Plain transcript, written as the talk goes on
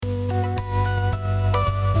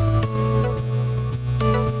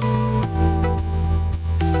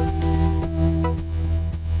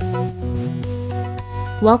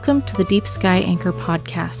Welcome to the Deep Sky Anchor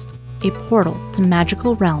podcast, a portal to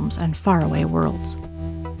magical realms and faraway worlds.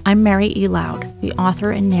 I'm Mary E. Loud, the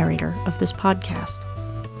author and narrator of this podcast.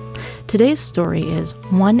 Today's story is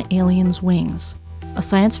One Alien's Wings, a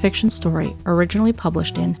science fiction story originally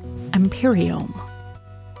published in Empyreome.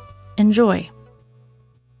 Enjoy.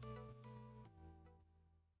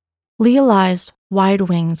 Leali's wide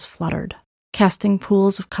wings fluttered, casting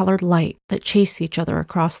pools of colored light that chase each other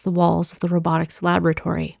across the walls of the robotics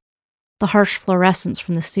laboratory. The harsh fluorescence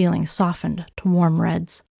from the ceiling softened to warm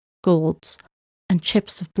reds, golds, and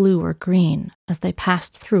chips of blue or green as they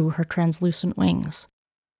passed through her translucent wings.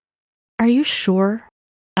 "Are you sure?"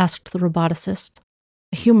 asked the roboticist,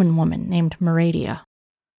 a human woman named Meradia,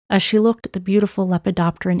 as she looked at the beautiful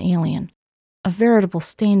Lepidopteran alien, a veritable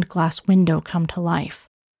stained glass window come to life.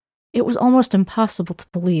 It was almost impossible to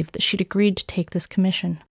believe that she'd agreed to take this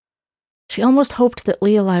commission. She almost hoped that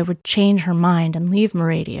Leali would change her mind and leave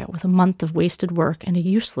Meradia with a month of wasted work and a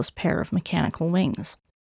useless pair of mechanical wings.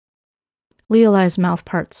 Leali's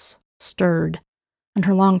mouthparts stirred, and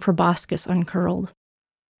her long proboscis uncurled.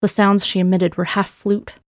 The sounds she emitted were half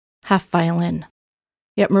flute, half violin,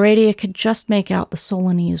 yet Meradia could just make out the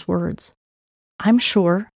Solanese words. "I'm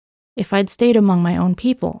sure. If I'd stayed among my own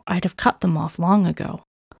people, I'd have cut them off long ago."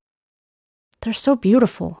 "They're so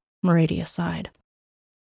beautiful," Meradia sighed.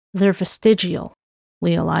 "They're vestigial,"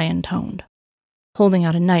 Leali intoned, holding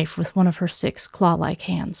out a knife with one of her 6 claw-like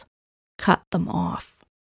hands. "Cut them off."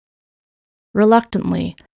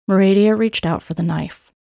 Reluctantly, Meradia reached out for the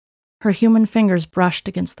knife. Her human fingers brushed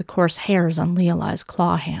against the coarse hairs on Leali's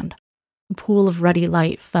claw hand. A pool of ruddy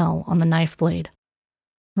light fell on the knife blade.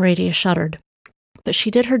 Meradia shuddered, but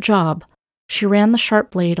she did her job. She ran the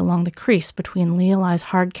sharp blade along the crease between Leali's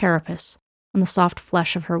hard carapace and the soft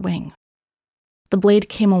flesh of her wing. The blade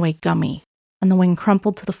came away gummy, and the wing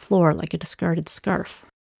crumpled to the floor like a discarded scarf.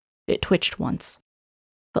 It twitched once,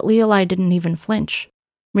 but Leali didn't even flinch,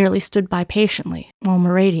 merely stood by patiently while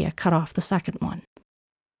Meradia cut off the second one.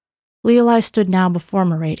 Leali stood now before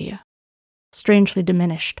Meradia, strangely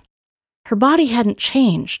diminished. Her body hadn't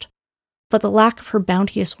changed, but the lack of her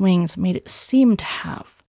bounteous wings made it seem to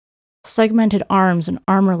have. Segmented arms and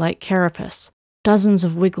armor-like carapace, dozens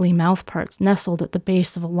of wiggly mouthparts nestled at the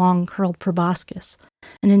base of a long curled proboscis,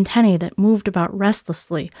 and antennae that moved about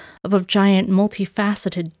restlessly above giant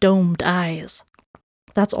multifaceted domed eyes.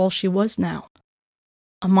 That's all she was now.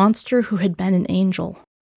 A monster who had been an angel.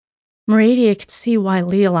 Meradia could see why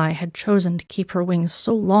Leali had chosen to keep her wings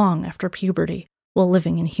so long after puberty while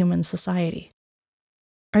living in human society.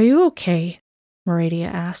 "Are you okay?" Meradia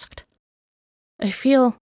asked. "I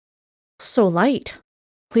feel so light."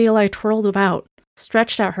 Leali twirled about,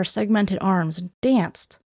 stretched out her segmented arms, and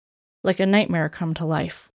danced, like a nightmare come to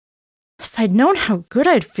life. "If I'd known how good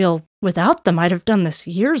I'd feel without them, I'd have done this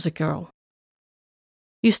years ago."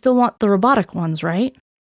 "You still want the robotic ones, right?"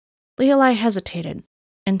 Leali hesitated,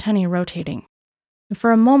 antennae rotating, and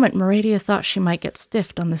for a moment Meradia thought she might get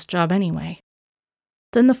stiffed on this job anyway.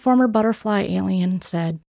 Then the former butterfly alien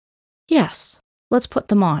said, "Yes, let's put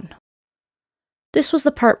them on." This was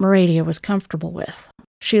the part Meradia was comfortable with.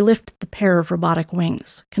 She lifted the pair of robotic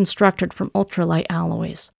wings, constructed from ultralight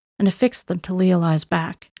alloys, and affixed them to Leali's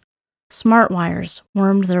back. Smart wires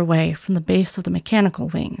wormed their way from the base of the mechanical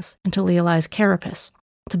wings into Leali's carapace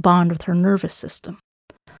to bond with her nervous system.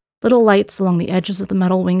 Little lights along the edges of the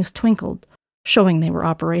metal wings twinkled, showing they were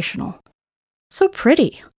operational. "So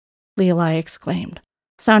pretty," Leali exclaimed,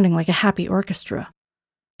 sounding like a happy orchestra.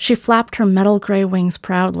 She flapped her metal gray wings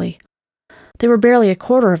proudly. They were barely a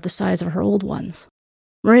quarter of the size of her old ones.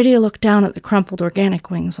 Meradia looked down at the crumpled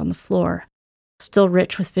organic wings on the floor, still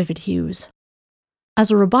rich with vivid hues.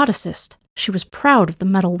 As a roboticist, she was proud of the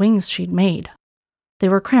metal wings she'd made. They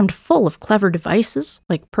were crammed full of clever devices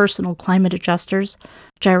like personal climate adjusters,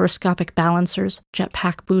 gyroscopic balancers,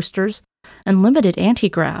 jetpack boosters, and limited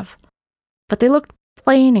anti-grav. But they looked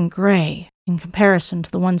plain and gray in comparison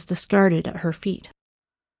to the ones discarded at her feet.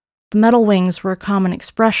 The metal wings were a common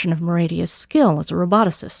expression of Meradia's skill as a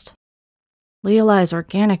roboticist. Leali's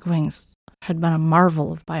organic wings had been a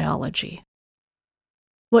marvel of biology.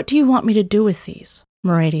 "What do you want me to do with these?"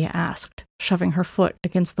 Meradia asked, shoving her foot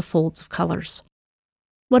against the folds of colors.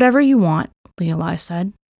 "Whatever you want," Leali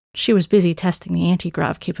said. She was busy testing the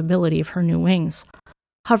anti-grav capability of her new wings,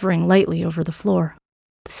 hovering lightly over the floor.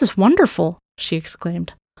 "This is wonderful," she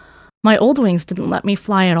exclaimed. "My old wings didn't let me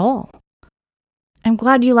fly at all." "I'm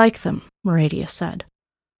glad you like them," Meradia said,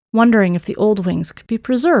 wondering if the old wings could be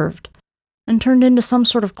preserved and turned into some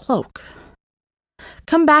sort of cloak.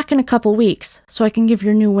 "Come back in a couple weeks so I can give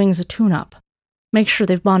your new wings a tune-up. Make sure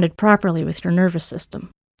they've bonded properly with your nervous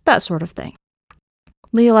system. That sort of thing."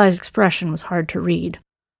 Leali's expression was hard to read,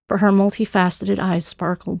 but her multifaceted eyes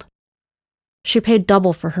sparkled. She paid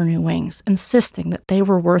double for her new wings, insisting that they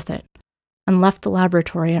were worth it, and left the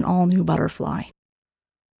laboratory an all-new butterfly.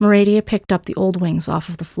 Meradia picked up the old wings off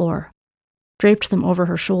of the floor, draped them over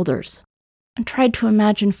her shoulders, and tried to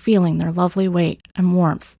imagine feeling their lovely weight and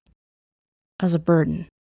warmth as a burden.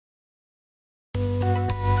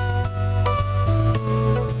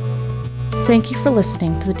 Thank you for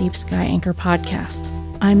listening to the Deep Sky Anchor podcast.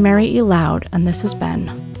 I'm Mary E. Loud, and this has been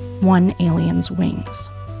One Alien's Wings.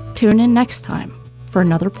 Tune in next time for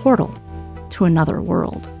another portal to another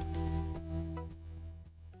world.